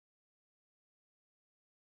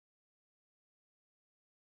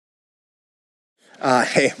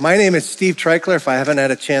Hey, my name is Steve Treichler. If I haven't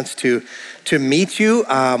had a chance to meet you,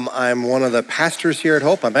 I'm one of the pastors here at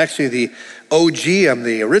Hope. I'm actually the OG. I'm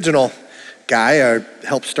the original guy. I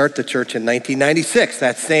helped start the church in 1996.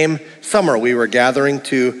 That same summer, we were gathering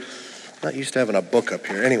to, not used to having a book up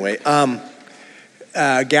here. Anyway,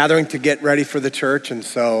 gathering to get ready for the church, and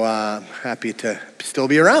so happy to still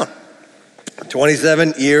be around.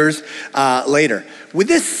 27 years later. With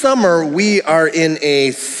this summer, we are in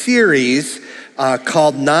a series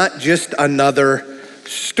called Not Just Another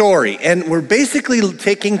Story. And we're basically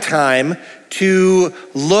taking time to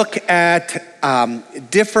look at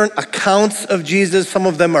different accounts of Jesus. Some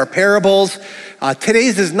of them are parables.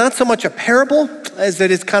 Today's is not so much a parable as it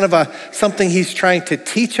is kind of something he's trying to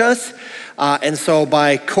teach us. And so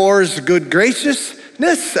by Core's good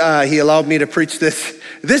graciousness, he allowed me to preach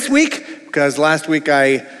this week, because last week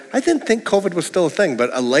I didn't think COVID was still a thing,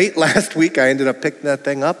 but late last week I ended up picking that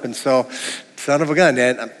thing up, and so son of a gun,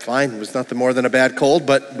 and I'm fine. It was nothing more than a bad cold,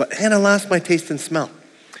 but I lost my taste and smell.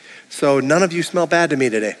 So none of you smell bad to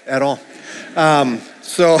me today at all. But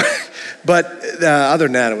other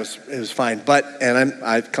than that, it was fine.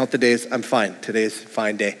 I count the days. I'm fine. Today's a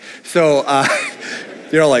fine day. So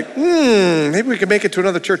you're all like, maybe we can make it to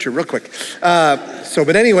another church here real quick.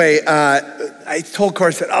 But anyway, I told Cora,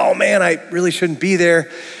 I said, oh man, I really shouldn't be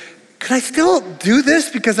there. Could I still do this?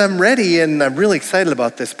 Because I'm ready and I'm really excited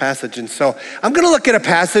about this passage. And so I'm going to look at a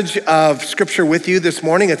passage of scripture with you this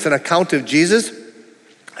morning. It's an account of Jesus.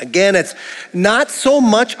 Again, it's not so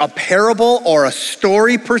much a parable or a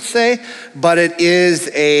story per se, but it is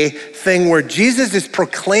a thing where Jesus is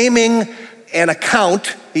proclaiming an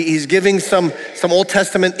account. He's giving some Old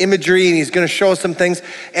Testament imagery, and he's going to show us some things.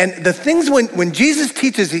 And the things when Jesus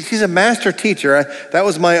teaches, he's a master teacher. That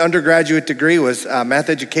was my undergraduate degree, was math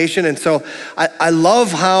education. And so I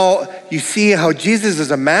love how you see how Jesus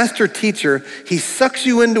is a master teacher. He sucks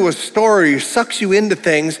you into a story, sucks you into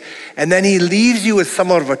things, and then he leaves you with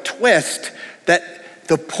somewhat of a twist that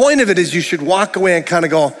the point of it is you should walk away and kind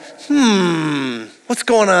of go, what's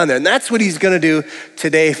going on there? And that's what he's going to do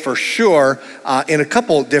today for sure in a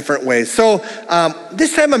couple different ways. So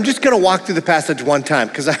this time I'm just going to walk through the passage one time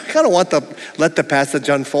because I kind of want to let the passage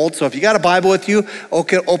unfold. So if you got a Bible with you,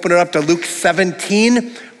 open it up to Luke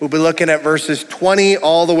 17. We'll be looking at verses 20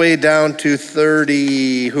 all the way down to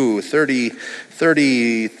 37.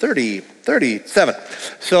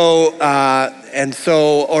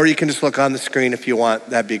 Or you can just look on the screen if you want.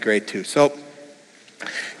 That'd be great too. So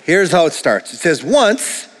here's how it starts. It says,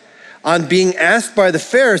 once, on being asked by the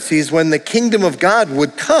Pharisees when the kingdom of God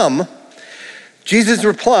would come, Jesus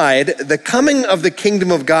replied, the coming of the kingdom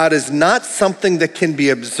of God is not something that can be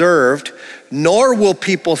observed, nor will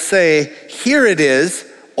people say, here it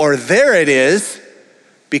is, or there it is,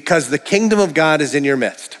 because the kingdom of God is in your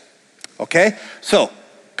midst. Okay? So, a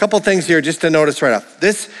couple things here just to notice right off.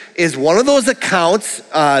 This is one of those accounts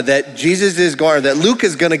that Luke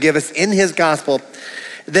is going to give us in his gospel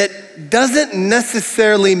that doesn't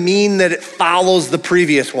necessarily mean that it follows the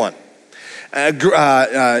previous one. What do you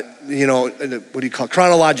call it?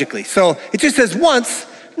 Chronologically. So it just says once.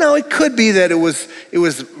 Now it could be that it was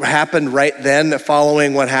happened right then,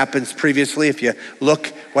 following what happens previously. If you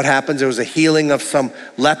look what happens, there was a healing of some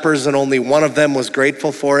lepers, and only one of them was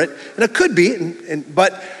grateful for it. And it could be,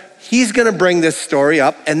 but he's going to bring this story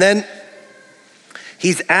up, and then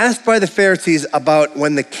he's asked by the Pharisees about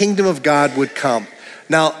when the kingdom of God would come.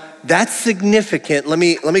 Now, that's significant. Let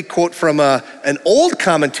me quote from an old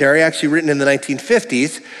commentary, actually written in the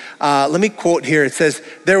 1950s. Let me quote here. It says,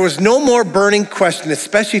 there was no more burning question,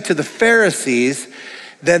 especially to the Pharisees,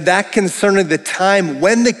 than that concerning the time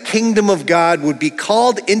when the kingdom of God would be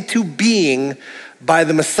called into being by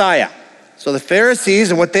the Messiah. So the Pharisees,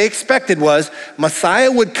 and what they expected was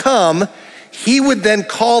Messiah would come, he would then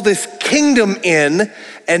call this kingdom in,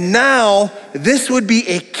 and now this would be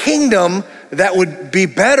a kingdom that would be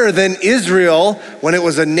better than Israel when it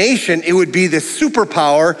was a nation. It would be this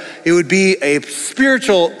superpower. It would be a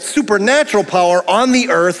spiritual, supernatural power on the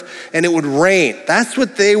earth, and it would reign. That's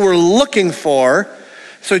what they were looking for.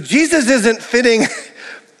 So Jesus isn't fitting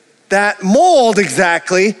that mold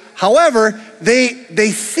exactly. However,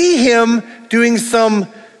 they see him doing some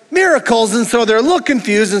miracles, and so they're a little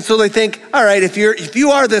confused, and so they think, all right, if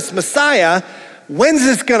you are this Messiah, when's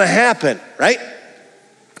this gonna happen, right?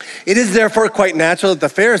 It is therefore quite natural that the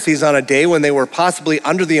Pharisees, on a day when they were possibly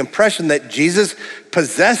under the impression that Jesus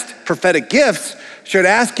possessed prophetic gifts, should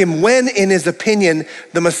ask him when, in his opinion,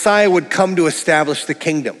 the Messiah would come to establish the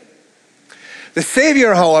kingdom. The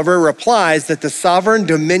Savior, however, replies that the sovereign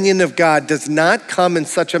dominion of God does not come in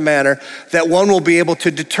such a manner that one will be able to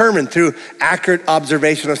determine through accurate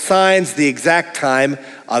observation of signs the exact time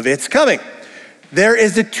of its coming. There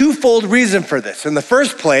is a twofold reason for this. In the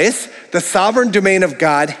first place, the sovereign domain of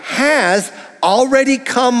God has already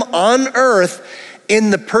come on earth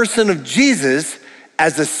in the person of Jesus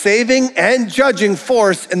as a saving and judging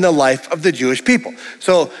force in the life of the Jewish people.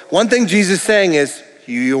 So one thing Jesus is saying is,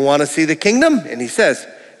 you want to see the kingdom? And he says,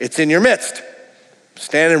 it's in your midst. I'm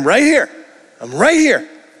standing right here. I'm right here.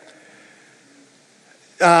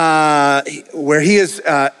 Where he is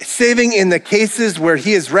saving in the cases where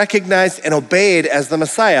he is recognized and obeyed as the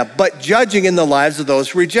Messiah, but judging in the lives of those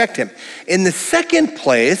who reject him. In the second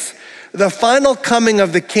place, the final coming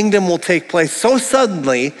of the kingdom will take place so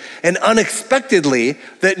suddenly and unexpectedly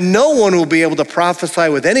that no one will be able to prophesy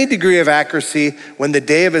with any degree of accuracy when the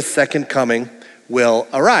day of his second coming will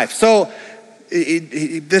arrive. So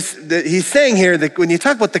he's saying here that when you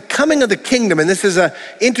talk about the coming of the kingdom, and this is an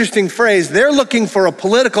interesting phrase, they're looking for a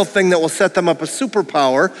political thing that will set them up a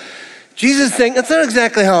superpower. Jesus is saying that's not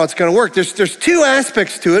exactly how it's going to work. There's two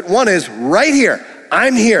aspects to it. One is right here,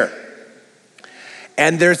 I'm here.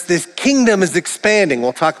 And there's this kingdom is expanding.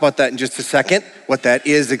 We'll talk about that in just a second, what that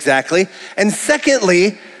is exactly. And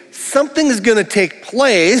secondly, something is going to take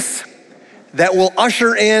place that will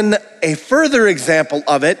usher in a further example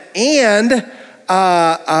of it, and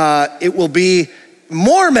it will be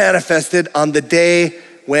more manifested on the day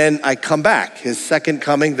when I come back, his second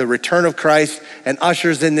coming, the return of Christ, and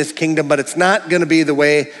ushers in this kingdom, but it's not gonna be the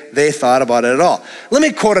way they thought about it at all. Let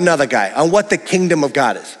me quote another guy on what the kingdom of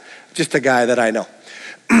God is, just a guy that I know.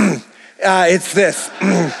 It's this.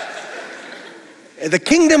 The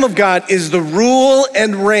kingdom of God is the rule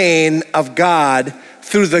and reign of God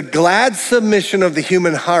through the glad submission of the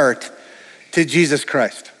human heart to Jesus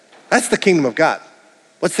Christ. That's the kingdom of God.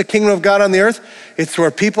 What's the kingdom of God on the earth? It's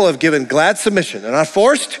where people have given glad submission. They're not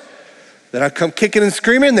forced. They're not come kicking and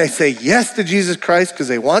screaming. They say yes to Jesus Christ because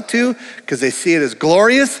they want to, because they see it as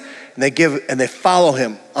glorious, and they follow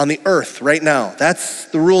him on the earth right now. That's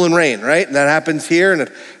the rule and reign, right? And that happens here, and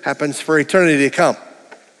it happens for eternity to come.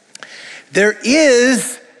 There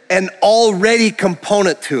is an already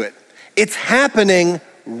component to it. It's happening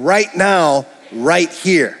right now, right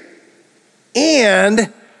here.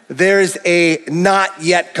 And there's a not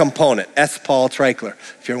yet component. S. Paul Treichler,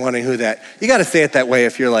 if you're wondering who that. You got to say it that way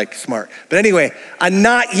if you're like smart. But anyway, a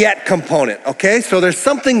not yet component, okay? So there's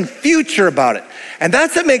something future about it. And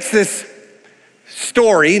that's what makes this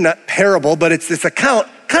story, not parable, but it's this account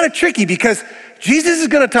kind of tricky because Jesus is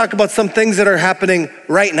going to talk about some things that are happening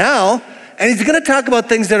right now, and he's going to talk about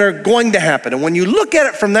things that are going to happen. And when you look at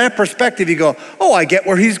it from that perspective, you go, oh, I get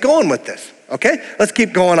where he's going with this, okay? Let's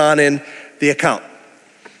keep going on in the account.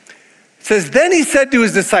 It says, then he said to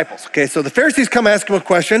his disciples, okay, so the Pharisees come ask him a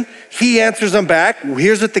question. He answers them back. Well,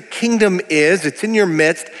 here's what the kingdom is. It's in your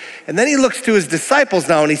midst. And then he looks to his disciples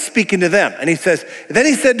now and he's speaking to them. And he says, then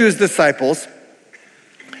he said to his disciples,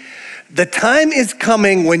 the time is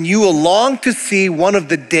coming when you will long to see one of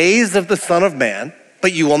the days of the Son of Man,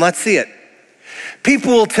 but you will not see it.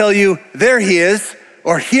 People will tell you, there he is,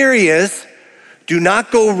 or here he is. Do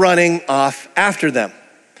not go running off after them.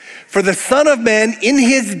 For the Son of Man in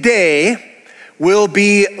his day will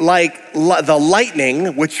be like the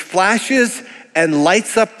lightning which flashes and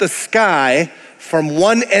lights up the sky from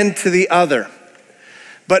one end to the other.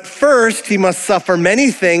 But first he must suffer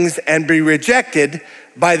many things and be rejected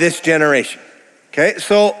by this generation. Okay,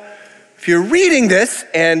 so if you're reading this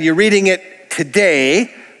and you're reading it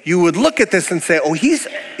today, you would look at this and say, oh, he's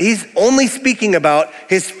only speaking about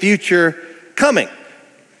his future coming.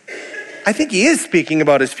 I think he is speaking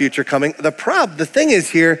about his future coming. The thing is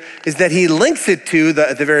here is that he links it to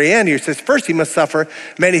at the very end here. He says, first he must suffer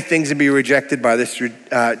many things and be rejected by this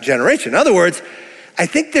generation. In other words, I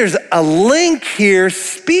think there's a link here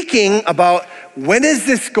speaking about when is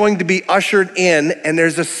this going to be ushered in, and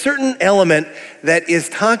there's a certain element that is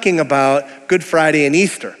talking about Good Friday and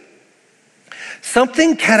Easter.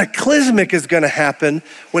 Something cataclysmic is going to happen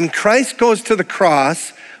when Christ goes to the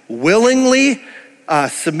cross willingly,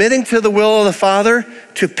 submitting to the will of the Father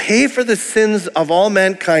to pay for the sins of all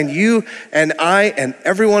mankind. You and I and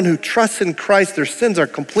everyone who trusts in Christ, their sins are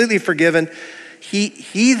completely forgiven.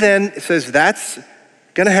 He then says that's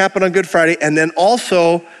going to happen on Good Friday, and then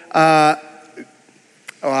also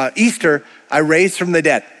Easter, I raised from the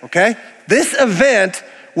dead, okay? This event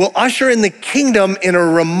will usher in the kingdom in a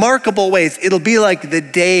remarkable ways. It'll be like the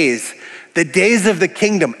days of the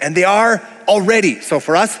kingdom, and they are already. So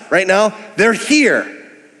for us right now, they're here.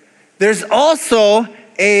 There's also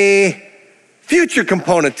a future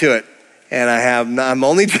component to it. And I'm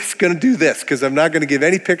only just gonna do this because I'm not gonna give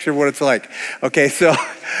any picture of what it's like. Okay, so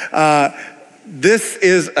this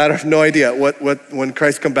is, I have no idea what when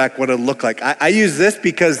Christ come back, what it'll look like. I use this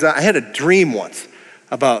because I had a dream once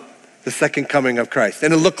about the second coming of Christ,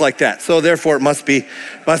 and it looked like that. So therefore it must be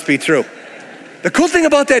true. The coolest thing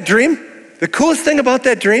about that dream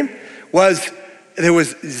was there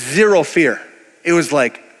was zero fear. It was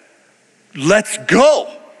like, let's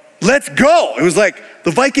go. It was like, the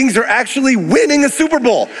Vikings are actually winning a Super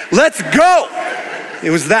Bowl. Let's go. It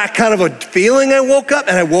was that kind of a feeling. I woke up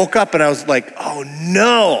and I was like, oh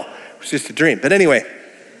no, it was just a dream. But anyway,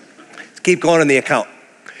 let's keep going on the account.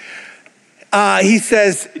 He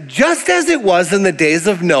says, just as it was in the days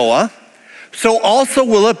of Noah, so also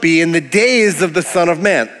will it be in the days of the Son of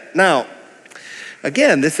Man. Now,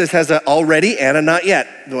 again, this has a already and a not yet.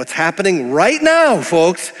 What's happening right now,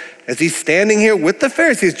 folks, as he's standing here with the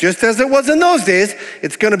Pharisees, just as it was in those days,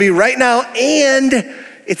 it's going to be right now, and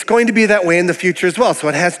it's going to be that way in the future as well. So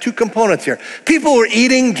it has two components here. People were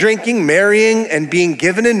eating, drinking, marrying, and being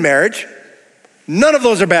given in marriage. None of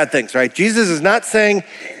those are bad things, right? Jesus is not saying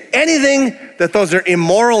anything that those are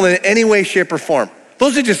immoral in any way, shape, or form.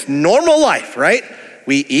 Those are just normal life, right?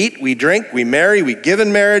 We eat, we drink, we marry, we give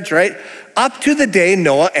in marriage, right? Up to the day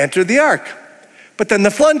Noah entered the ark. But then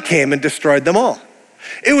the flood came and destroyed them all.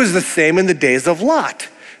 It was the same in the days of Lot.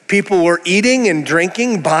 People were eating and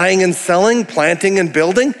drinking, buying and selling, planting and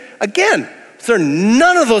building. Again, so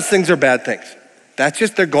none of those things are bad things. That's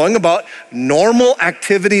just they're going about normal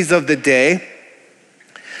activities of the day.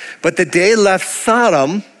 But the day left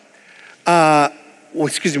Sodom, but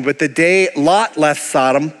the day Lot left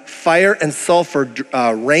Sodom, fire and sulfur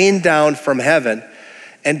rained down from heaven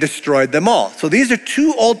and destroyed them all. So these are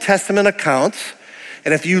two Old Testament accounts.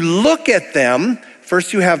 And if you look at them,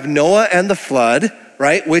 first you have Noah and the flood,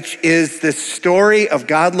 right? Which is this story of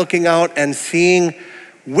God looking out and seeing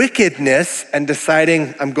wickedness and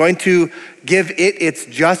deciding, I'm going to give it its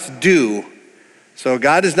just due. So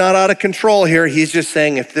God is not out of control here. He's just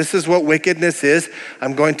saying, if this is what wickedness is,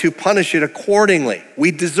 I'm going to punish it accordingly.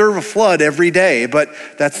 We deserve a flood every day, but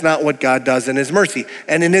that's not what God does in his mercy.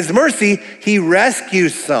 And in his mercy, he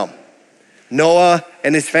rescues some, Noah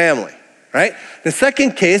and his family, right? The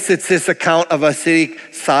second case, it's this account of a city,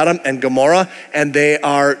 Sodom and Gomorrah, and they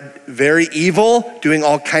are very evil, doing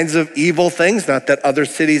all kinds of evil things. Not that other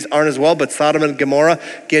cities aren't as well, but Sodom and Gomorrah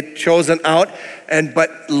get chosen out.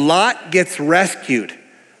 But Lot gets rescued.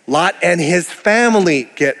 Lot and his family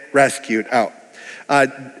get rescued out.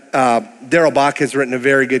 Darrell Bach has written a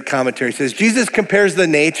very good commentary. He says, Jesus compares the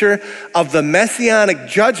nature of the messianic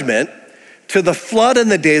judgment to the flood in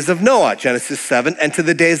the days of Noah, Genesis 7, and to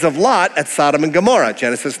the days of Lot at Sodom and Gomorrah,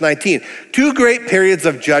 Genesis 19. Two great periods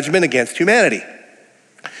of judgment against humanity.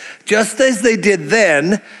 Just as they did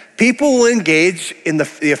then, people will engage in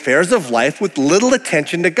the affairs of life with little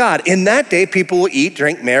attention to God. In that day, people will eat,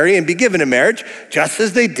 drink, marry, and be given in marriage, just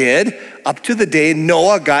as they did up to the day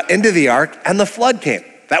Noah got into the ark and the flood came.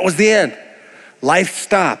 That was the end. Life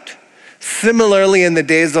stopped. Similarly, in the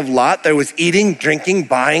days of Lot, there was eating, drinking,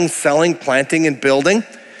 buying, selling, planting, and building.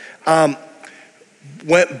 But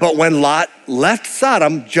when Lot left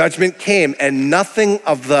Sodom, judgment came, and nothing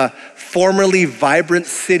of the formerly vibrant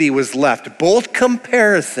city was left. Both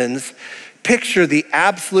comparisons picture the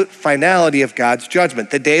absolute finality of God's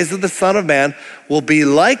judgment. The days of the Son of Man will be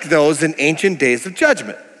like those in ancient days of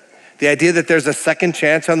judgment. The idea that there's a second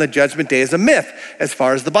chance on the judgment day is a myth as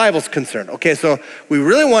far as the Bible's concerned. Okay, so we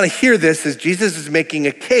really want to hear this as Jesus is making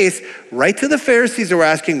a case right to the Pharisees who are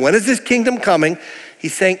asking, when is this kingdom coming?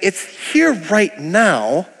 He's saying, it's here right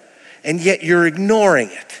now, and yet you're ignoring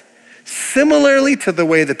it. Similarly to the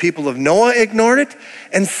way the people of Noah ignored it,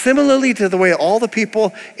 and similarly to the way all the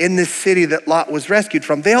people in this city that Lot was rescued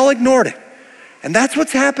from, they all ignored it. And that's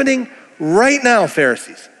what's happening right now,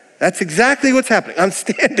 Pharisees. That's exactly what's happening. I'm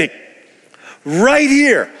standing right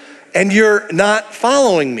here, and you're not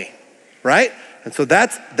following me, right? And so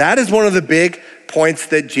that is one of the big points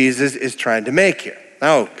that Jesus is trying to make here.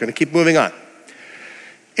 Now, gonna keep moving on.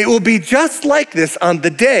 It will be just like this on the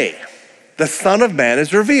day the Son of Man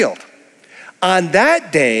is revealed. On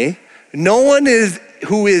that day, no one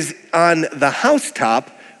who is on the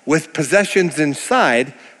housetop with possessions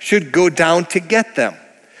inside should go down to get them.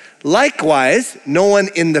 Likewise, no one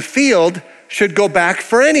in the field should go back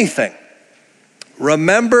for anything.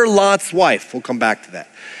 Remember Lot's wife. We'll come back to that.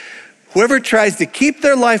 Whoever tries to keep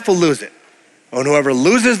their life will lose it, and whoever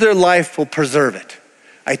loses their life will preserve it.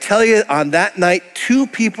 I tell you, on that night, two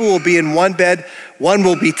people will be in one bed. One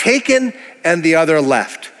will be taken and the other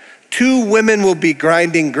left. Two women will be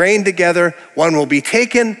grinding grain together. One will be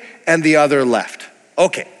taken and the other left.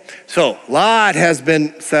 Okay, So a lot has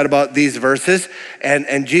been said about these verses,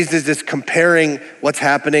 and Jesus is comparing what's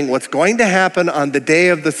happening, what's going to happen on the day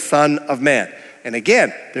of the Son of Man. And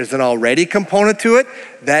again, there's an already component to it.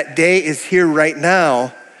 That day is here right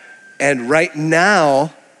now, and right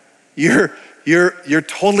now, you're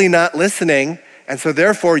totally not listening, and so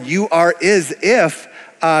therefore you are as if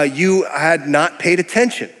you had not paid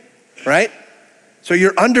attention, right? So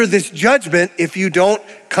you're under this judgment if you don't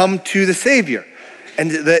come to the Savior. And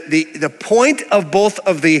the point of both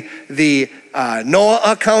of the Noah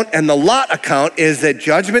account and the Lot account is that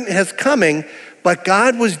judgment is coming, but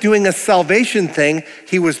God was doing a salvation thing.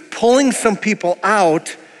 He was pulling some people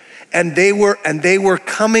out, and they were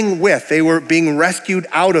coming with. They were being rescued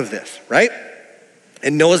out of this, right?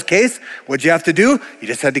 In Noah's case, what'd you have to do? You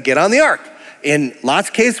just had to get on the ark. In Lot's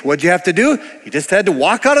case, what'd you have to do? You just had to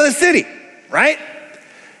walk out of the city, right?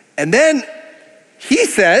 And then he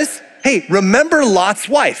says, hey, remember Lot's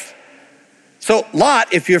wife. So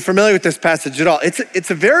Lot, if you're familiar with this passage at all, it's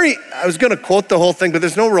a very, I was gonna quote the whole thing, but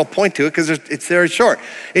there's no real point to it because it's very short.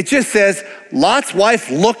 It just says, Lot's wife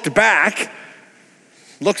looks back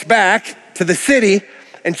to the city,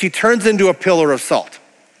 and she turns into a pillar of salt,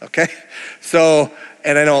 okay? So,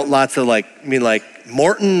 and I know lots of like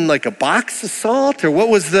Morton, like a box of salt, or what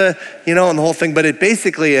was and the whole thing, but it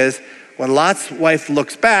basically is, when Lot's wife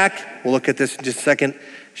looks back, we'll look at this in just a second,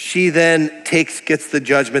 she then gets the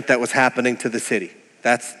judgment that was happening to the city.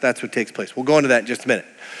 That's what takes place. We'll go into that in just a minute,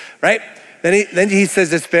 right? Then he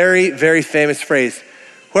says this very, very famous phrase,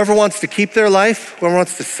 whoever wants to keep their life, whoever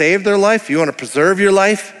wants to save their life, you want to preserve your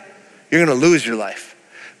life, you're gonna lose your life.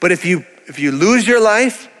 But if you lose your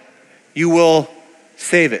life, you will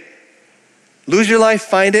save it. Lose your life,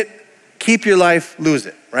 find it, keep your life, lose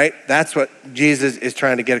it, right? That's what Jesus is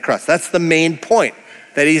trying to get across. That's the main point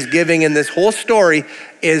that he's giving in this whole story,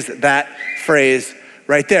 is that phrase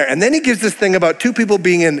right there. And then he gives this thing about two people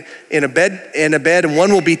being in a bed, and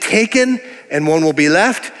one will be taken and one will be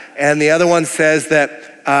left. And the other one says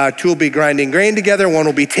that two will be grinding grain together, one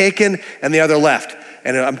will be taken and the other left.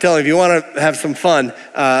 And I'm telling you, if you want to have some fun,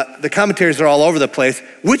 the commentaries are all over the place.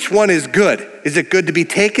 Which one is good? Is it good to be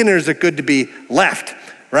taken, or is it good to be left,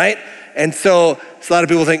 right? And so a lot of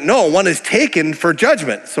people think, no, one is taken for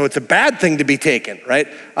judgment, so it's a bad thing to be taken, right?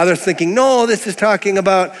 Others thinking, no, this is talking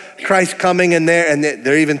about Christ coming in there, and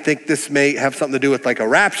they even think this may have something to do with like a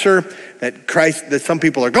rapture, that some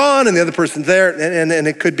people are gone and the other person's there, and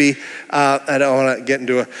it could be, I don't want to get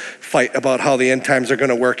into a fight about how the end times are going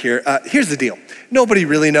to work here. Here's the deal. Nobody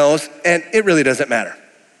really knows, and it really doesn't matter.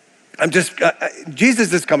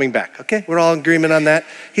 Jesus is coming back, okay? We're all in agreement on that.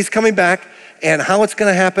 He's coming back, and how it's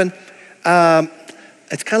going to happen,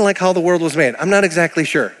 it's kind of like how the world was made. I'm not exactly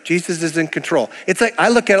sure. Jesus is in control. It's like, I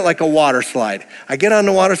look at it like a water slide. I get on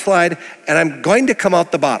the water slide and I'm going to come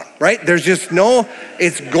out the bottom, right? There's just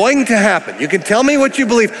it's going to happen. You can tell me what you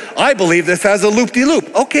believe. I believe this has a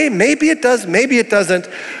loop-de-loop. Okay, maybe it does, maybe it doesn't.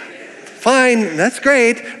 Fine, that's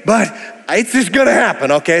great, but it's just gonna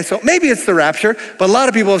happen, okay? So maybe it's the rapture, but a lot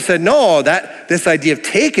of people have said, no, this idea of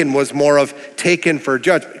taken was more of taken for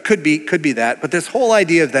judgment. Could be that, but this whole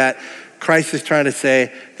idea of that, Christ is trying to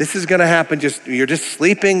say, this is gonna happen, you're just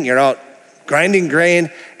sleeping, you're out grinding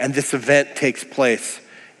grain, and this event takes place.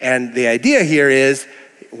 And the idea here is,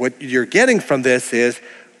 what you're getting from this is,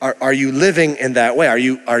 are you living in that way? Are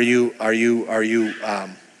you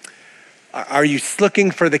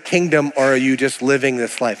looking for the kingdom, or are you just living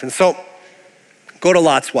this life? And so, go to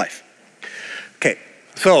Lot's wife. Okay,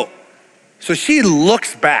 so she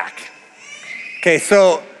looks back. Okay,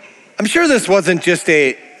 so I'm sure this wasn't just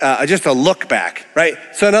a look back, right?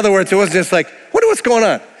 So in other words, it wasn't just like, what's going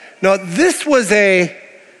on? No, this was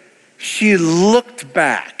she looked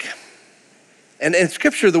back. And in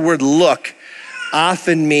scripture, the word look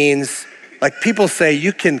often means, like people say,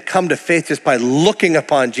 you can come to faith just by looking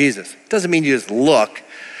upon Jesus. It doesn't mean you just look.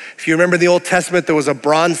 If you remember the Old Testament, there was a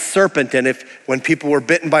bronze serpent, and when people were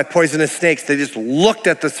bitten by poisonous snakes, they just looked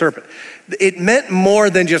at the serpent. It meant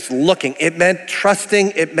more than just looking. It meant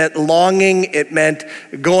trusting, it meant longing, it meant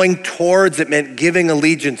going towards, it meant giving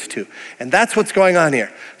allegiance to. And that's what's going on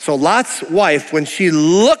here. So Lot's wife, when she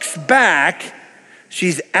looks back,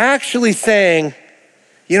 she's actually saying,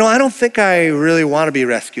 I don't think I really want to be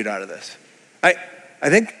rescued out of this. I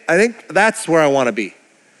think that's where I want to be.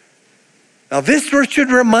 Now this verse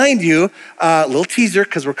should remind you, a little teaser,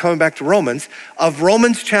 because we're coming back to Romans, of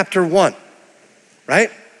Romans chapter 1,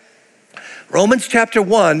 right? Romans chapter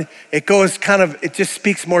 1, it just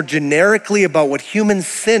speaks more generically about what human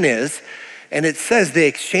sin is, and it says they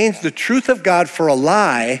exchanged the truth of God for a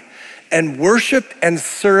lie and worshiped and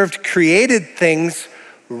served created things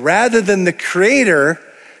rather than the Creator,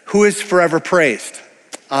 who is forever praised.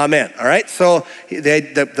 Amen. All right, so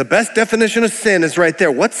the best definition of sin is right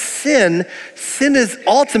there. What's sin? Sin is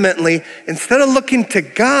ultimately, instead of looking to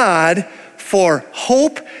God for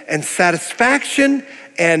hope and satisfaction,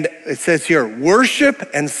 and it says here, worship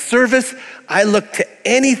and service, I look to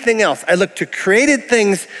anything else. I look to created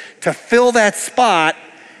things to fill that spot,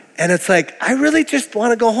 and it's like, I really just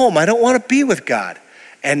want to go home. I don't want to be with God.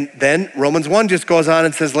 And then Romans 1 just goes on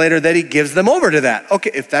and says later that he gives them over to that.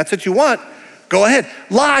 Okay, if that's what you want, go ahead.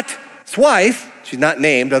 Lot's wife, she's not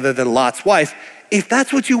named other than Lot's wife, if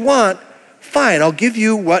that's what you want, fine, I'll give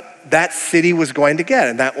you what that city was going to get.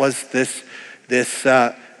 And that was this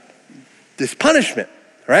punishment,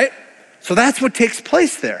 right? So that's what takes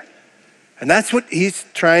place there. And that's what he's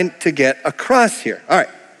trying to get across here. All right,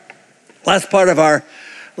 last part of our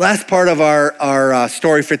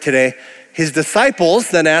story for today. His disciples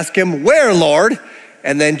then ask him, where, Lord?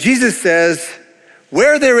 And then Jesus says,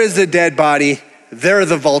 where there is a dead body, there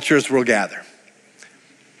the vultures will gather.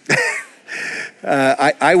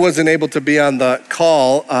 I wasn't able to be on the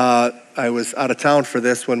call. I was out of town for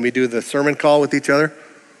this when we do the sermon call with each other.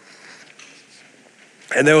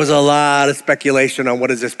 And there was a lot of speculation on what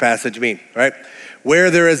does this passage mean, right?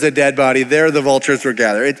 Where there is a dead body, there the vultures will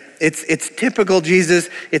gather. It's typical Jesus.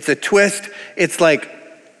 It's a twist. It's like,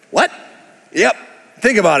 what? Yep,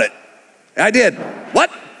 think about it. I did.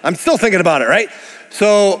 What? I'm still thinking about it, right?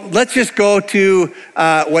 So let's just go to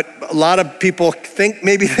what a lot of people think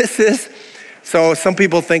maybe this is. So some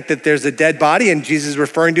people think that there's a dead body and Jesus is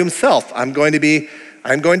referring to himself. I'm going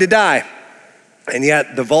to die. And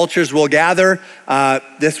yet the vultures will gather.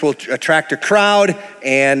 This will attract a crowd,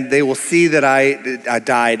 and they will see that I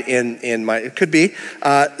died in my. It could be.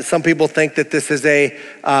 Some people think that this is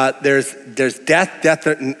there's death. Death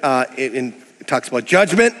it talks about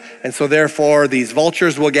judgment, and so therefore these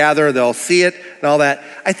vultures will gather. They'll see it and all that.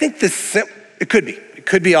 I think it could be. It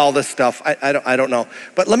could be all this stuff. I don't know.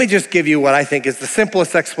 But let me just give you what I think is the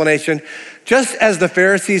simplest explanation. Just as the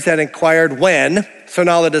Pharisees had inquired when, so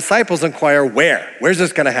now the disciples inquire where. Where's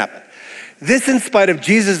this going to happen? This in spite of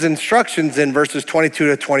Jesus' instructions in verses 22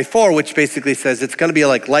 to 24, which basically says it's going to be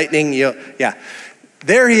like lightning.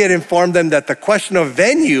 There he had informed them that the question of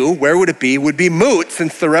venue, where would it be, would be moot,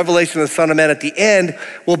 since the revelation of the Son of Man at the end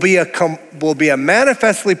will be a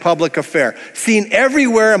manifestly public affair, seen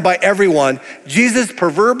everywhere and by everyone. Jesus'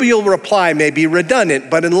 proverbial reply may be redundant,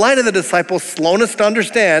 but in light of the disciples' slowness to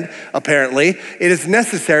understand, apparently, it is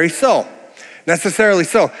necessarily so.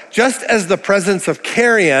 Just as the presence of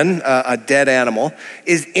carrion, a dead animal,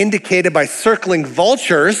 is indicated by circling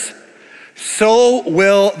vultures, so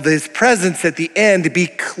will this presence at the end be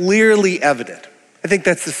clearly evident. I think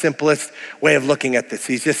that's the simplest way of looking at this.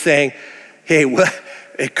 He's just saying, hey,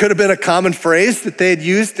 it could have been a common phrase that they had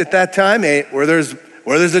used at that time. Hey, where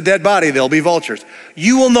there's a dead body, there'll be vultures.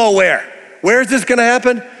 You will know where. Where is this going to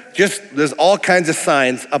happen? There's all kinds of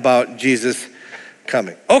signs about Jesus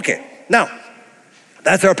coming. Okay, now,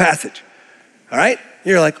 that's our passage, all right?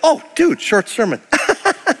 You're like, oh, dude, short sermon.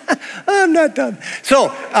 I'm not done. So,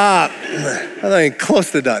 I'm not even close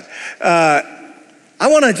to done. I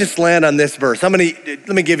want to just land on this verse. Let me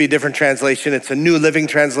give you a different translation. It's a New Living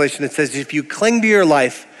Translation. It says, if you cling to your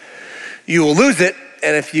life, you will lose it.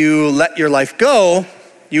 And if you let your life go,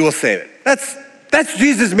 you will save it. That's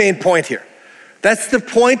Jesus' main point here. That's the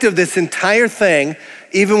point of this entire thing,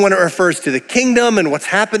 even when it refers to the kingdom and what's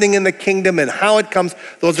happening in the kingdom and how it comes.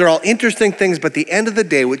 Those are all interesting things, but at the end of the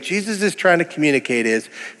day, what Jesus is trying to communicate is,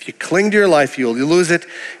 if you cling to your life, you'll lose it.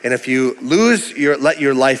 And if you let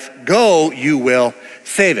your life go, you will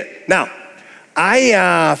save it. Now,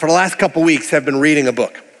 I, for the last couple weeks, have been reading a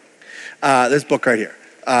book. This book right here,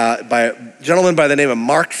 by a gentleman by the name of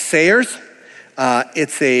Mark Sayers.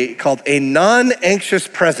 It's called A Non-Anxious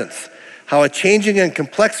Presence: How a Changing and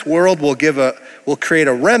Complex World will create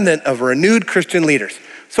a remnant of renewed Christian leaders.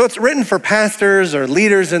 So it's written for pastors or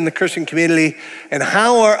leaders in the Christian community, and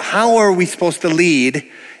how are we supposed to lead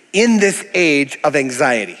in this age of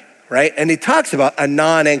anxiety, right? And he talks about a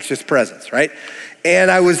non-anxious presence, right?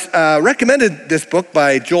 And I was recommended this book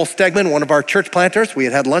by Joel Stegman, one of our church planters. We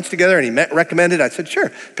had lunch together, and he recommended. I said,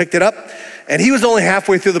 sure, picked it up. And he was only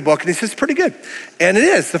halfway through the book, and he says, pretty good. And it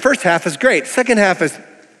is. The first half is great. Second half is,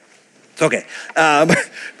 it's okay.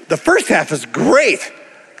 The first half is great.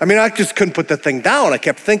 I mean, I just couldn't put the thing down. I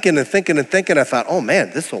kept thinking and thinking and thinking. I thought, oh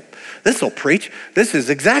man, this will preach. This is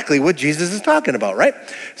exactly what Jesus is talking about, right?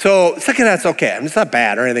 So second half's okay. I mean, it's not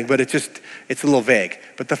bad or anything, but it's a little vague.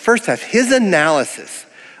 But the first half, his analysis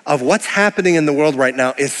of what's happening in the world right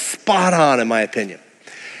now is spot on, in my opinion.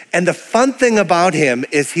 And the fun thing about him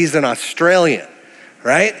is he's an Australian,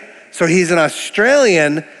 right? So he's an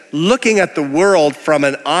Australian looking at the world from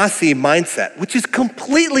an Aussie mindset, which is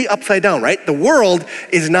completely upside down, right? The world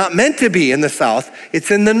is not meant to be in the South,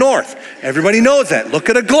 it's in the North. Everybody knows that. Look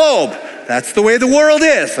at a globe. That's the way the world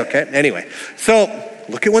is, okay? Anyway, so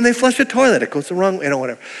look at when they flush a toilet, it goes the wrong way,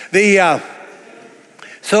 whatever.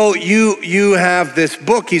 So you have this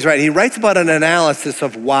book he's writing. He writes about an analysis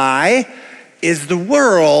of why is the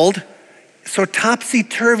world so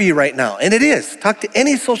topsy-turvy right now. And it is. Talk to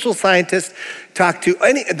any social scientist, talk to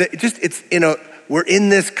any, we're in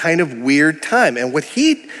this kind of weird time. And what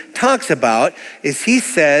he talks about is he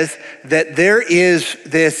says that there is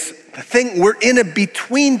this thing, we're in a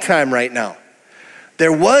between time right now.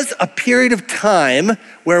 There was a period of time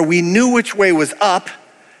where we knew which way was up,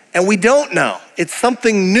 and we don't now. It's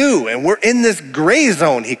something new, and we're in this gray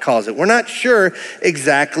zone, he calls it. We're not sure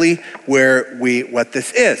exactly what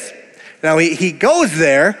this is. Now, he goes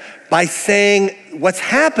there by saying what's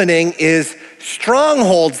happening is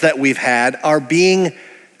strongholds that we've had are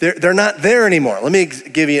they're not there anymore. Let me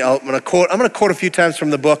give you, I'm gonna quote a few times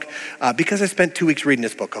from the book because I spent 2 weeks reading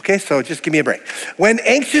this book, okay? So just give me a break. When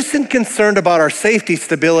anxious and concerned about our safety,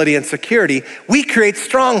 stability, and security, we create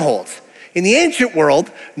strongholds. In the ancient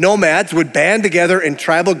world, nomads would band together in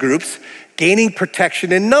tribal groups, gaining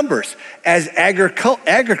protection in numbers. As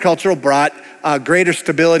agriculture brought greater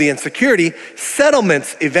stability and security,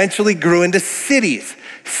 settlements eventually grew into cities.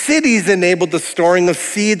 Cities enabled the storing of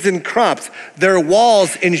seeds and crops. Their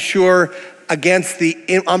walls ensure against the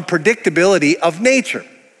unpredictability of nature.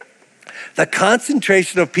 The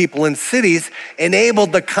concentration of people in cities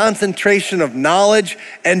enabled the concentration of knowledge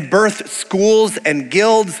and birthed schools and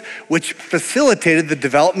guilds, which facilitated the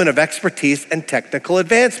development of expertise and technical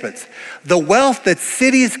advancements. The wealth that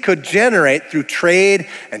cities could generate through trade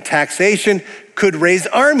and taxation could raise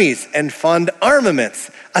armies and fund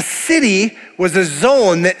armaments. A city was a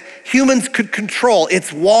zone that humans could control,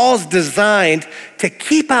 its walls designed to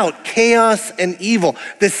keep out chaos and evil.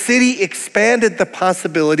 The city expanded the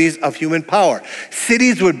possibilities of human power.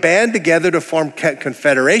 Cities would band together to form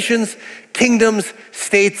confederations, kingdoms,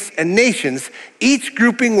 states, and nations. Each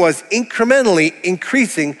grouping was incrementally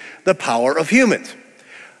increasing the power of humans.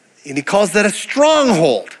 And he calls that a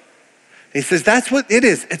stronghold. He says that's what it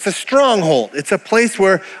is. It's a stronghold. It's a place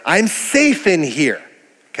where I'm safe in here.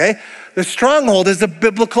 Okay? The stronghold is a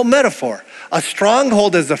biblical metaphor. A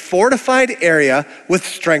stronghold is a fortified area with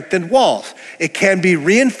strengthened walls. It can be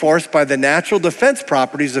reinforced by the natural defense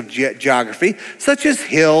properties of geography, such as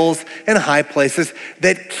hills and high places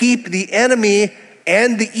that keep the enemy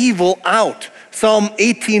and the evil out. Psalm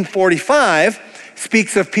 18:45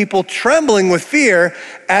 speaks of people trembling with fear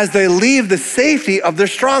as they leave the safety of their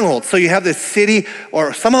stronghold. So you have this city,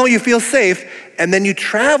 or somehow you feel safe, and then you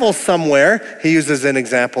travel somewhere. He uses an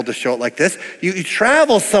example to show it like this. You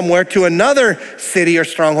travel somewhere to another city or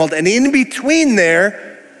stronghold, and in between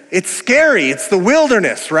there, it's scary. It's the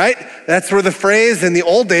wilderness, right? That's where the phrase in the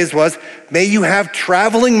old days was, may you have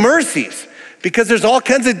traveling mercies. Because there's all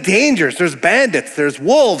kinds of dangers. There's bandits, there's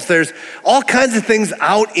wolves, there's all kinds of things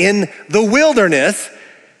out in the wilderness.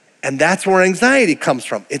 And that's where anxiety comes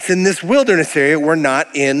from. It's in this wilderness area. We're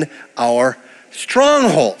not in our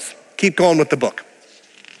strongholds. Keep going with the book.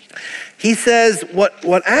 He says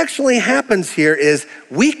what actually happens here is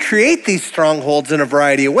we create these strongholds in a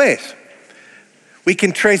variety of ways. We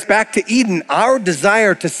can trace back to Eden our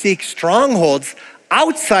desire to seek strongholds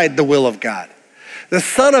outside the will of God. The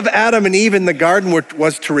son of Adam and Eve in the garden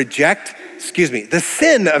was to reject, the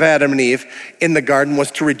sin of Adam and Eve in the garden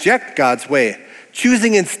was to reject God's way,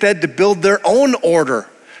 choosing instead to build their own order.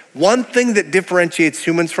 One thing that differentiates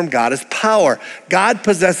humans from God is power. God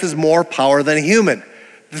possesses more power than a human.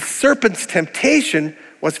 The serpent's temptation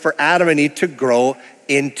was for Adam and Eve to grow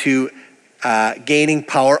into gaining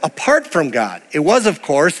power apart from God. It was, of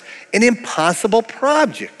course, an impossible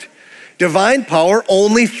project. Divine power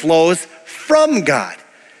only flows from God.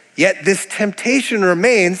 Yet this temptation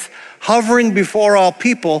remains hovering before all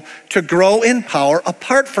people to grow in power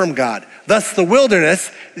apart from God. Thus the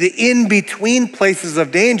wilderness, the in-between places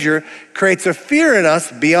of danger, creates a fear in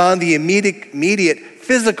us beyond the immediate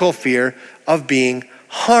physical fear of being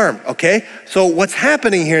harmed, okay? So what's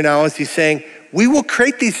happening here now is he's saying, we will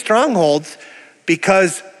create these strongholds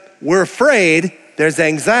because we're afraid, there's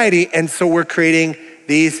anxiety, and so we're creating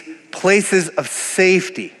these places of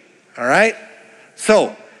safety. All right?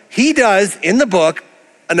 So he does in the book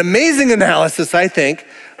an amazing analysis, I think,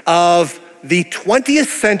 of the 20th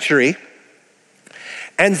century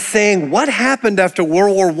and saying what happened after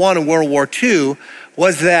World War I and World War II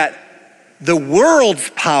was that the world's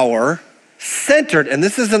power centered, and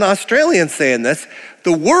this is an Australian saying this,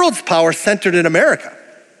 the world's power centered in America.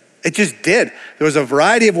 It just did. There was a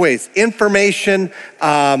variety of ways: information,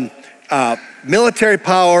 military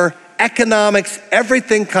power, economics,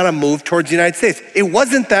 everything kind of moved towards the United States. It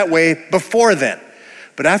wasn't that way before then.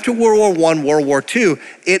 But after World War I, World War II,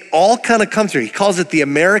 it all kind of comes through. He calls it the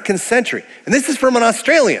American century. And this is from an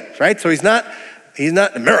Australian, right? So he's not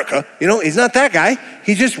America, he's not that guy.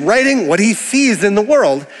 He's just writing what he sees in the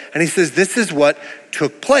world. And he says, this is what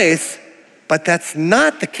took place, but that's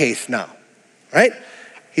not the case now, right?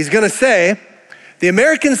 He's gonna say, the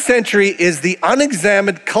American century is the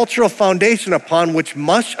unexamined cultural foundation upon which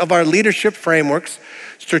much of our leadership frameworks,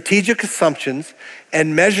 strategic assumptions,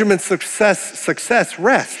 and measurement success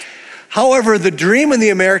rest. However, the dream in the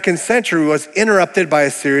American century was interrupted by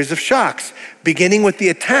a series of shocks, beginning with the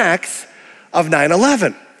attacks of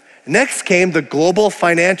 9/11. Next came the global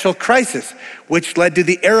financial crisis, which led to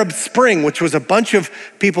the Arab Spring, which was a bunch of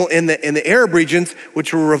people in the Arab regions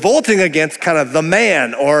which were revolting against kind of the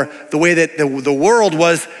man, or the way that the world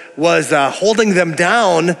was holding them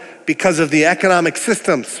down because of the economic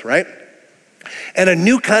systems, right? And a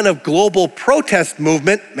new kind of global protest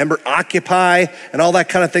movement, remember Occupy and all that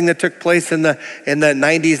kind of thing that took place in the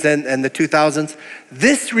 90s and the 2000s.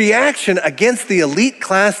 This reaction against the elite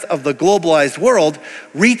class of the globalized world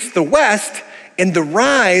reached the West in the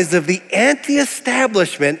rise of the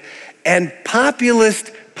anti-establishment and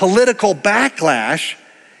populist political backlash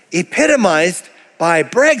epitomized by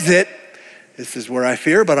Brexit. This is where I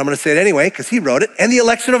fear, but I'm gonna say it anyway because he wrote it, and the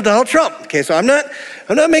election of Donald Trump. Okay, so I'm not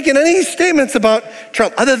making any statements about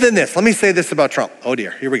Trump other than this. Let me say this about Trump. Oh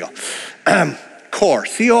dear, here we go. COR,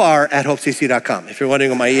 C-O-R @hopecc.com, if you're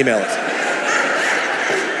wondering what my email is.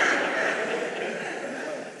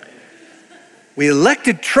 We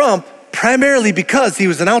elected Trump primarily because he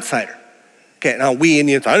was an outsider. Okay, now we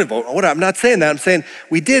Indians, I didn't vote. I'm not saying that. I'm saying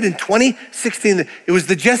we did in 2016. It was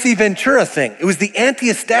the Jesse Ventura thing. It was the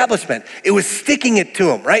anti-establishment. It was sticking it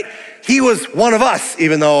to him, right? He was one of us,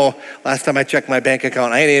 even though last time I checked my bank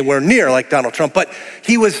account, I ain't anywhere near like Donald Trump, but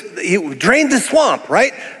he drained the swamp,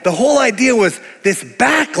 right? The whole idea was this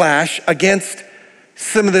backlash against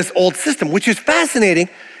some of this old system, which is fascinating.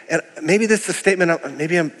 And maybe this is a statement,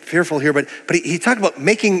 maybe I'm fearful here, but he talked about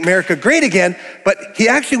making America great again, but he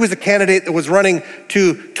actually was a candidate that was running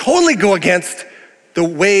to totally go against the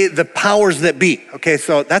way the powers that be. Okay,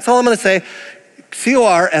 so that's all I'm gonna say.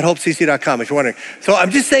 COR @hopecc.com if you're wondering. So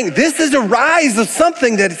I'm just saying this is a rise of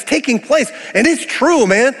something that is taking place, and it's true,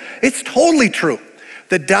 man. It's totally true.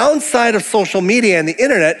 The downside of social media and the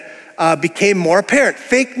internet became more apparent.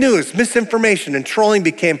 Fake news, misinformation, and trolling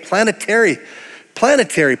became planetary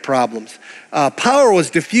problems. Power was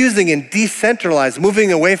diffusing and decentralized,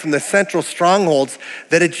 moving away from the central strongholds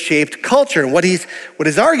that had shaped culture. And what his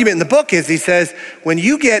argument in the book is, he says, when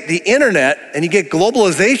you get the internet and you get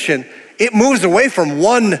globalization, it moves away from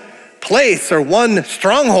one place or one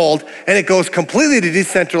stronghold and it goes completely to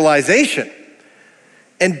decentralization.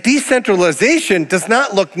 And decentralization does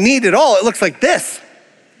not look neat at all. It looks like this.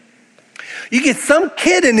 You get some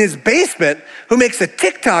kid in his basement who makes a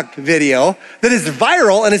TikTok video that is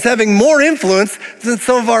viral and is having more influence than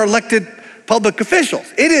some of our elected public officials.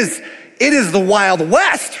 It is the Wild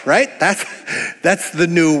West, right? That's the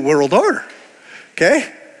new world order, okay?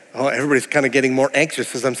 Oh, everybody's kind of getting more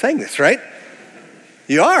anxious as I'm saying this, right?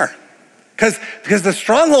 You are. Because the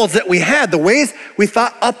strongholds that we had, the ways we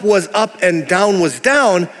thought up was up and down was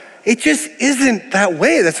down, it just isn't that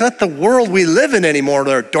way. That's not the world we live in anymore,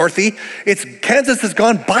 Dorothy. Kansas has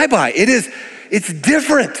gone bye-bye. It's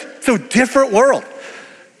different. It's a different world.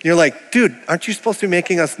 You're like, dude, aren't you supposed to be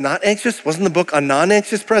making us not anxious? Wasn't the book a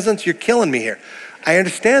non-anxious presence? You're killing me here. I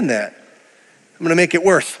understand that. I'm gonna make it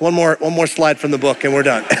worse. One more slide from the book and we're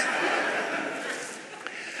done.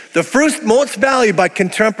 The first most valued by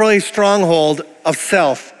contemporary stronghold of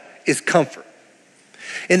self is comfort.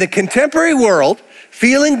 In the contemporary world,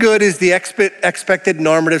 feeling good is the expected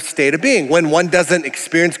normative state of being. When one doesn't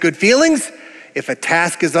experience good feelings, if a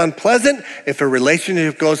task is unpleasant, if a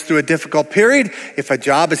relationship goes through a difficult period, if a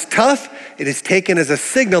job is tough, it is taken as a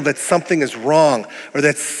signal that something is wrong or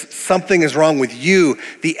that something is wrong with you.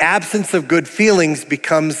 The absence of good feelings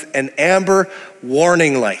becomes an amber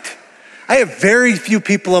warning light. I have very few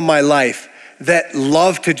people in my life that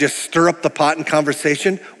love to just stir up the pot in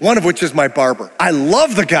conversation, one of which is my barber. I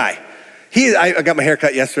love the guy. I got my hair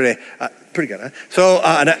cut yesterday. Pretty good, huh? So,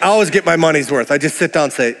 and I always get my money's worth. I just sit down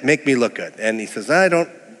and say, make me look good. And he says,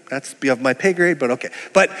 that's beyond my pay grade, but okay.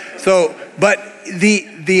 But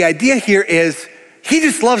the idea here is he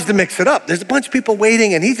just loves to mix it up. There's a bunch of people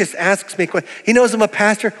waiting and he just asks me, he knows I'm a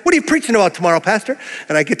pastor. What are you preaching about tomorrow, pastor?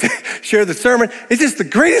 And I get to share the sermon. It's just the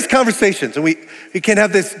greatest conversations. And we can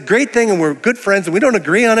have this great thing and we're good friends and we don't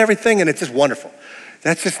agree on everything and it's just wonderful.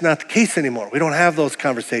 That's just not the case anymore. We don't have those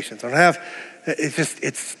conversations.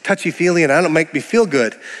 It's touchy-feely and it don't make me feel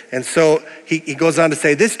good. And so he goes on to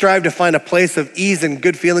say, this drive to find a place of ease and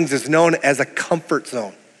good feelings is known as a comfort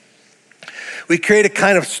zone. We create a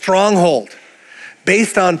kind of stronghold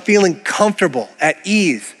based on feeling comfortable, at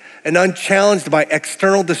ease, and unchallenged by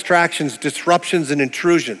external distractions, disruptions, and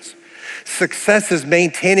intrusions. Success is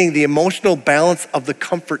maintaining the emotional balance of the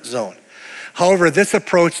comfort zone. However, this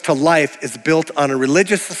approach to life is built on a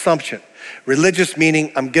religious assumption. Religious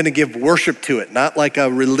meaning I'm gonna give worship to it, not like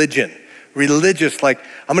a religion. Religious, like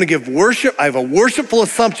I'm gonna give worship. I have a worshipful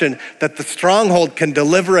assumption that the stronghold can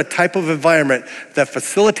deliver a type of environment that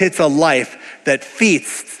facilitates a life that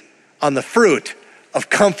feasts on the fruit of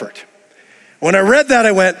comfort. When I read that,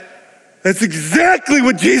 I went, that's exactly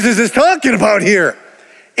what Jesus is talking about here.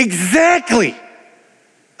 Exactly.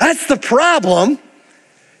 That's the problem.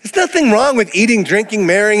 There's nothing wrong with eating, drinking,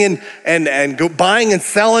 marrying, and go buying and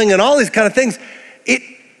selling and all these kind of things.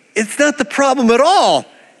 It's not the problem at all.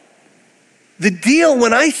 The deal,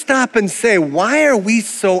 when I stop and say, why are we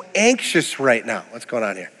so anxious right now? What's going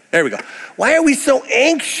on here? There we go. Why are we so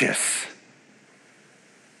anxious?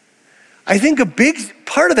 I think a big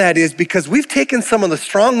part of that is because we've taken some of the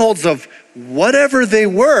strongholds of whatever they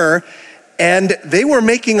were, and they were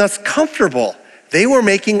making us comfortable. They were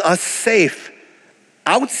making us safe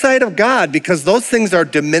outside of God, because those things are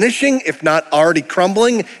diminishing, if not already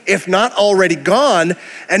crumbling, if not already gone,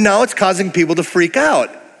 and now it's causing people to freak out.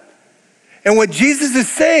 And what Jesus is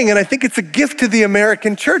saying, and I think it's a gift to the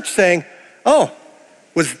American church, saying, oh,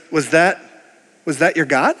 was that your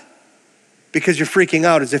God? Because you're freaking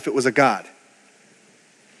out as if it was a God.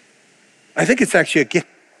 I think it's actually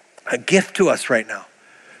a gift to us right now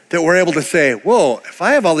that we're able to say, whoa, if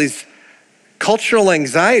I have all these cultural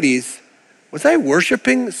anxieties, was I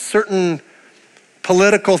worshiping certain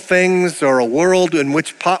political things or a world in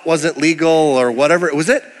which pot wasn't legal or whatever? Was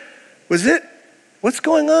it? What's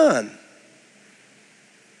going on?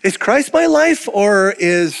 Is Christ my life, or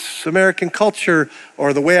is American culture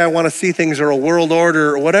or the way I want to see things or a world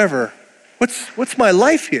order or whatever? What's my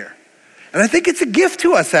life here? And I think it's a gift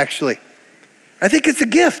to us, actually. I think it's a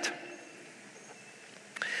gift.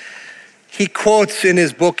 He quotes in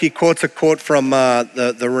his book, a quote from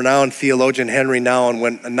the renowned theologian Henry Nouwen,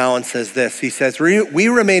 when Nouwen says this. He says, we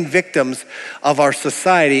remain victims of our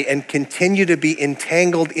society and continue to be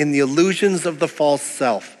entangled in the illusions of the false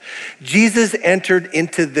self. Jesus entered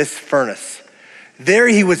into this furnace. There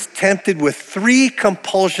he was tempted with 3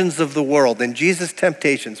 compulsions of the world. And Jesus'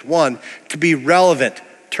 temptations: 1, to be relevant,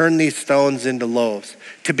 turn these stones into loaves.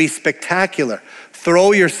 To be spectacular,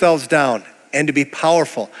 throw yourselves down. And to be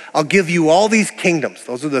powerful, I'll give you all these kingdoms.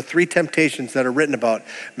 Those are the 3 temptations that are written about,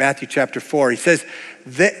 Matthew chapter 4. He says,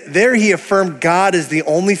 there he affirmed God is the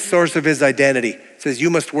only source of his identity. He says, you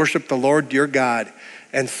must worship the Lord your God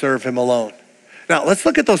and serve him alone. Now, let's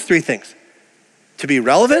look at those 3 things. To be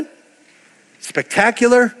relevant,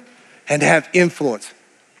 spectacular, and to have influence.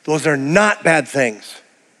 Those are not bad things.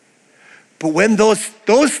 But when those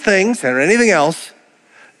things, or anything else,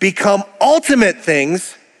 become ultimate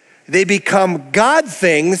things, they become God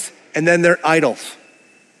things, and then they're idols.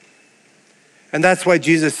 And that's why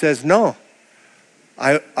Jesus says, no,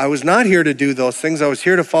 I was not here to do those things. I was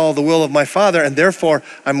here to follow the will of my Father, and therefore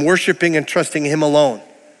I'm worshiping and trusting him alone.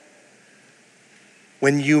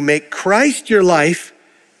 When you make Christ your life,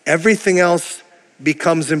 everything else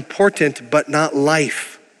becomes important, but not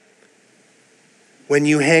life. When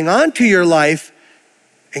you hang on to your life,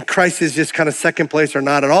 and Christ is just kind of second place or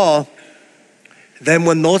not at all, then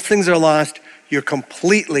when those things are lost, you're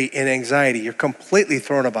completely in anxiety. You're completely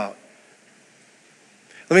thrown about.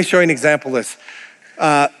 Let me show you an example of this.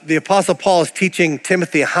 The Apostle Paul is teaching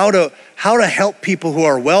Timothy how to help people who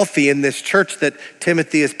are wealthy in this church that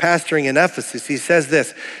Timothy is pastoring in Ephesus. He says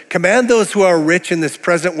this: command those who are rich in this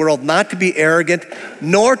present world not to be arrogant,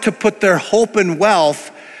 nor to put their hope in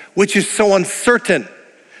wealth, which is so uncertain,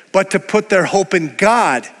 but to put their hope in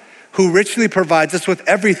God, who richly provides us with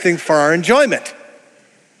everything for our enjoyment.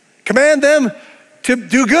 Command them to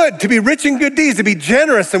do good, to be rich in good deeds, to be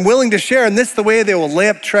generous and willing to share. And this is the way they will lay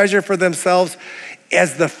up treasure for themselves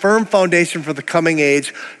as the firm foundation for the coming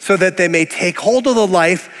age, so that they may take hold of the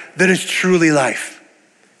life that is truly life.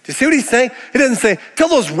 Do You see what he's saying? He doesn't say, tell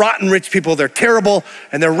those rotten rich people they're terrible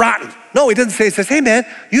and they're rotten. No, he doesn't say, he says, hey man,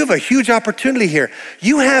 you have a huge opportunity here.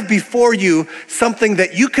 You have before you something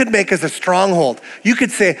that you could make as a stronghold. You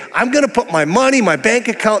could say, I'm gonna put my money, my bank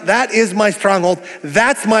account, that is my stronghold.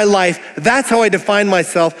 That's my life. That's how I define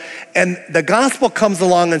myself. And the gospel comes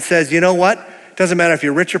along and says, you know what? It doesn't matter if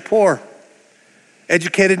you're rich or poor,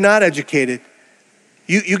 educated, not educated.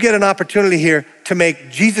 You get an opportunity here to make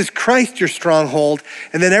Jesus Christ your stronghold,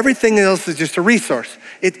 and then everything else is just a resource.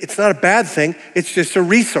 It's not a bad thing, it's just a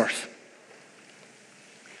resource.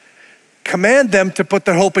 Command them to put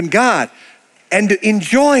their hope in God and to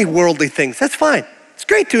enjoy worldly things. That's fine. It's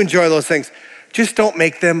great to enjoy those things. Just don't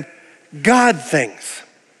make them God things.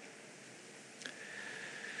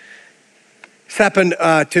 This happened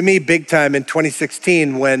to me big time in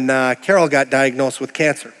 2016 when Carol got diagnosed with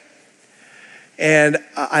cancer. And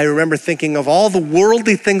I remember thinking of all the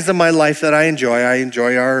worldly things in my life that I enjoy. I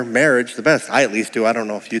enjoy our marriage the best. I at least do. I don't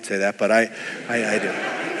know if you'd say that, but I do.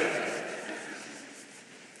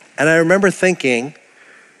 And I remember thinking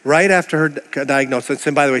right after her diagnosis,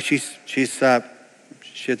 and by the way, she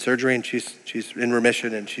had surgery and she's in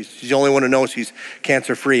remission, and she's the only one who knows she's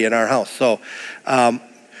cancer-free in our house. So,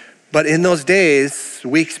 but in those days,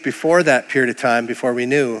 weeks before that period of time, before we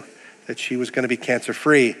knew that she was going to be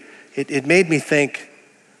cancer-free, it made me think,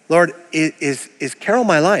 Lord, is Carol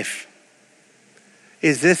my life?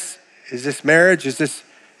 Is this marriage? Is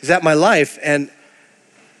that my life? And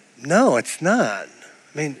no, it's not.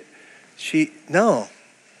 I mean,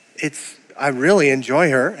 I really enjoy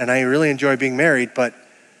her and I really enjoy being married, but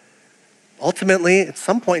ultimately at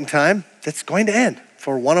some point in time, that's going to end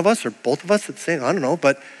for one of us or both of us at the same, I don't know,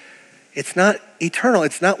 but it's not eternal.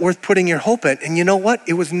 It's not worth putting your hope in. And you know what?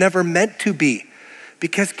 It was never meant to be.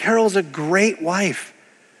 Because Carol's a great wife.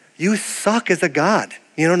 You suck as a God.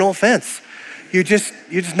 No offense. You're just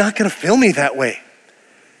not gonna fill me that way.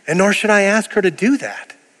 And nor should I ask her to do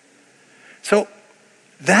that. So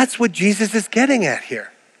that's what Jesus is getting at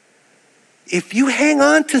here. If you hang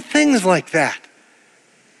on to things like that,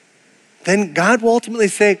 then God will ultimately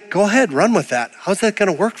say, go ahead, run with that. How's that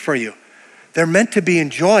gonna work for you? They're meant to be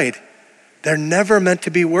enjoyed. They're never meant to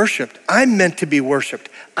be worshiped. I'm meant to be worshiped.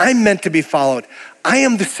 I'm meant to be followed. I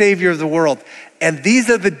am the Savior of the world. And these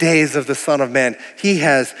are the days of the Son of Man. He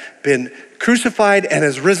has been crucified and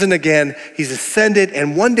has risen again. He's ascended,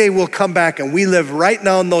 and one day we'll come back, and we live right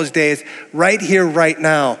now in those days, right here, right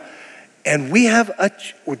now. And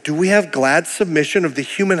do we have glad submission of the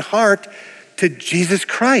human heart to Jesus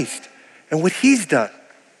Christ and what he's done?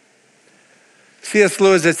 C.S.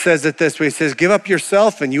 Lewis, it says it this way. He says, give up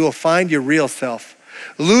yourself and you will find your real self.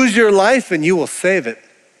 Lose your life and you will save it.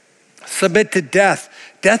 Submit to death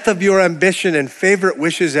of your ambition and favorite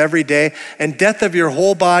wishes every day, and death of your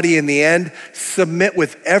whole body in the end. Submit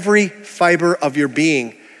with every fiber of your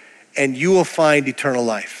being, and you will find eternal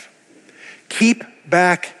life. Keep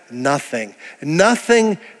back nothing.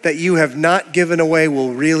 Nothing that you have not given away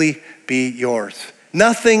will really be yours.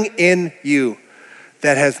 Nothing in you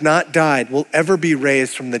that has not died will ever be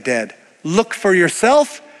raised from the dead. Look for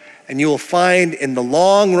yourself, and you will find in the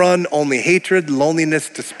long run only hatred, loneliness,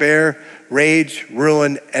 despair, rage,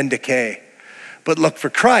 ruin, and decay. But look for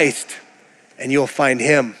Christ, and you'll find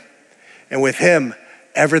him. And with him,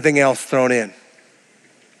 everything else thrown in.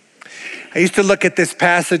 I used to look at this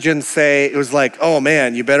passage and say, it was like, oh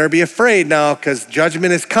man, you better be afraid now because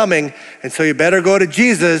judgment is coming. And so you better go to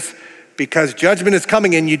Jesus because judgment is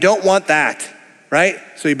coming and you don't want that. Right?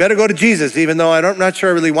 So you better go to Jesus, even though I'm not sure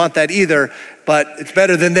I really want that either, but it's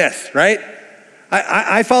better than this, right?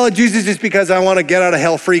 I follow Jesus just because I want to get out of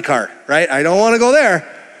hell free card, right? I don't want to go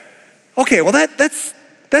there. Okay, well that's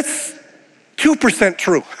 2%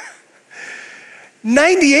 true.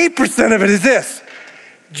 98% of it is this.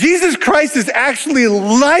 Jesus Christ is actually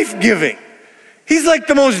life-giving. He's like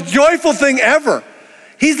the most joyful thing ever.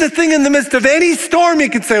 He's the thing in the midst of any storm you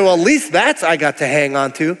could say, well, at least that's I got to hang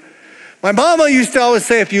on to. My mama used to always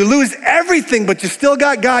say, if you lose everything, but you still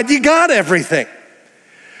got God, you got everything.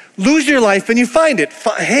 Lose your life and you find it.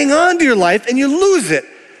 Hang on to your life and you lose it.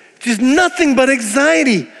 Just nothing but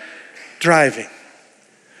anxiety driving.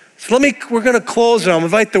 So we're gonna close and I'll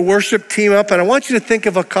invite the worship team up, and I want you to think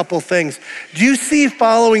of a couple things. Do you see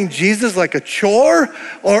following Jesus like a chore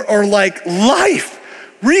or like life,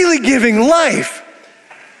 really giving life?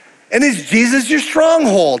 And is Jesus your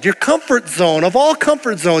stronghold, your comfort zone of all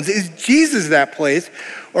comfort zones? Is Jesus that place?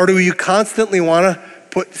 Or do you constantly want to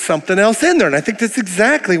put something else in there? And I think that's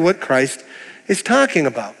exactly what Christ is talking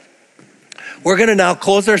about. We're going to now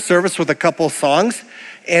close our service with a couple of songs,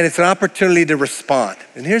 and it's an opportunity to respond.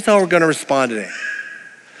 And here's how we're going to respond today.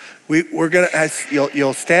 We're gonna,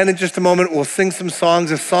 you'll stand in just a moment, we'll sing some songs.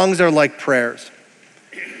 The songs are like prayers.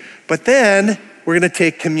 But then we're gonna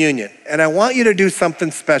take communion. And I want you to do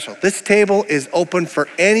something special. This table is open for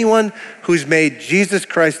anyone who's made Jesus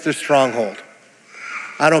Christ their stronghold.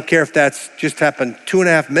 I don't care if that's just happened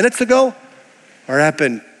 2.5 minutes ago or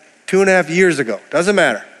happened 2.5 years ago. Doesn't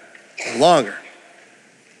matter, longer.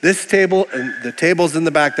 This table and the tables in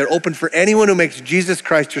the back, they're open for anyone who makes Jesus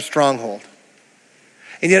Christ your stronghold.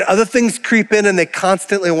 And yet other things creep in and they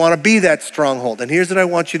constantly want to be that stronghold. And here's what I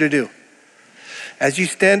want you to do. As you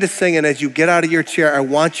stand to sing and as you get out of your chair, I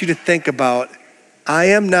want you to think about, I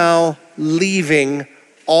am now leaving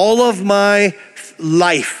all of my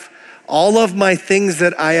life, all of my things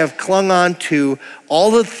that I have clung on to,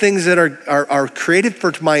 all the things that are created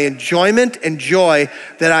for my enjoyment and joy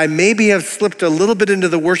that I maybe have slipped a little bit into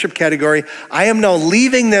the worship category. I am now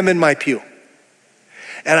leaving them in my pew.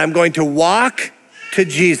 And I'm going to walk to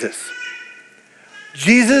Jesus.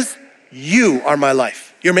 Jesus, you are my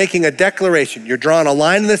life. You're making a declaration. You're drawing a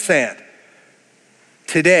line in the sand.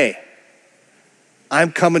 Today,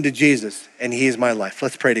 I'm coming to Jesus and he is my life.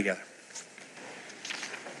 Let's pray together.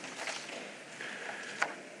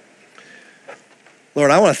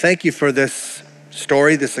 Lord, I want to thank you for this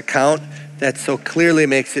story, this account that so clearly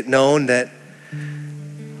makes it known that,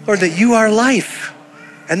 Lord, that you are life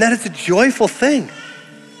and that it's a joyful thing.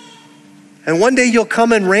 And one day you'll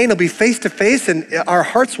come and reign, it'll be face to face and our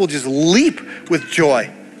hearts will just leap with joy.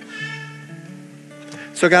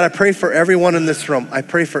 So God, I pray for everyone in this room. I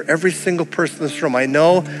pray for every single person in this room. I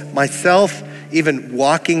know myself, even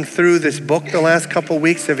walking through this book the last couple of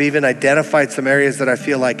weeks, have even identified some areas that I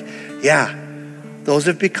feel like, yeah, those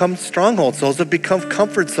have become strongholds. Those have become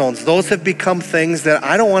comfort zones. Those have become things that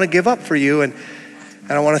I don't want to give up for you. And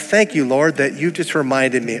I want to thank you, Lord, that you just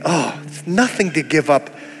reminded me, it's nothing to give up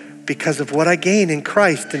because of what I gain in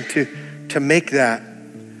Christ and to make that.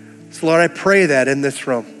 So Lord, I pray that in this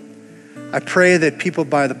room. I pray that people,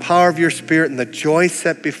 by the power of your Spirit and the joy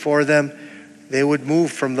set before them, they would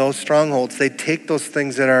move from those strongholds. They'd take those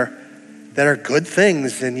things that are good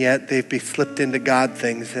things and yet they've been slipped into God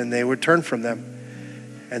things, and they would turn from them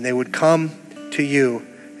and they would come to you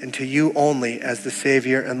and to you only as the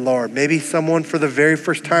Savior and Lord. Maybe someone for the very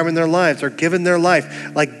first time in their lives are giving their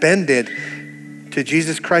life like Ben did to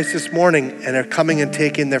Jesus Christ this morning and are coming and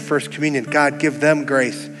taking their first communion. God, give them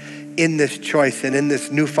grace in this choice and in this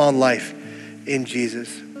newfound life in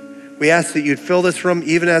Jesus. We ask that you'd fill this room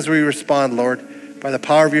even as we respond, Lord. By the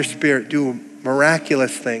power of your Spirit, do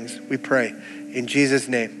miraculous things, we pray. In Jesus'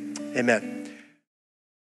 name, amen.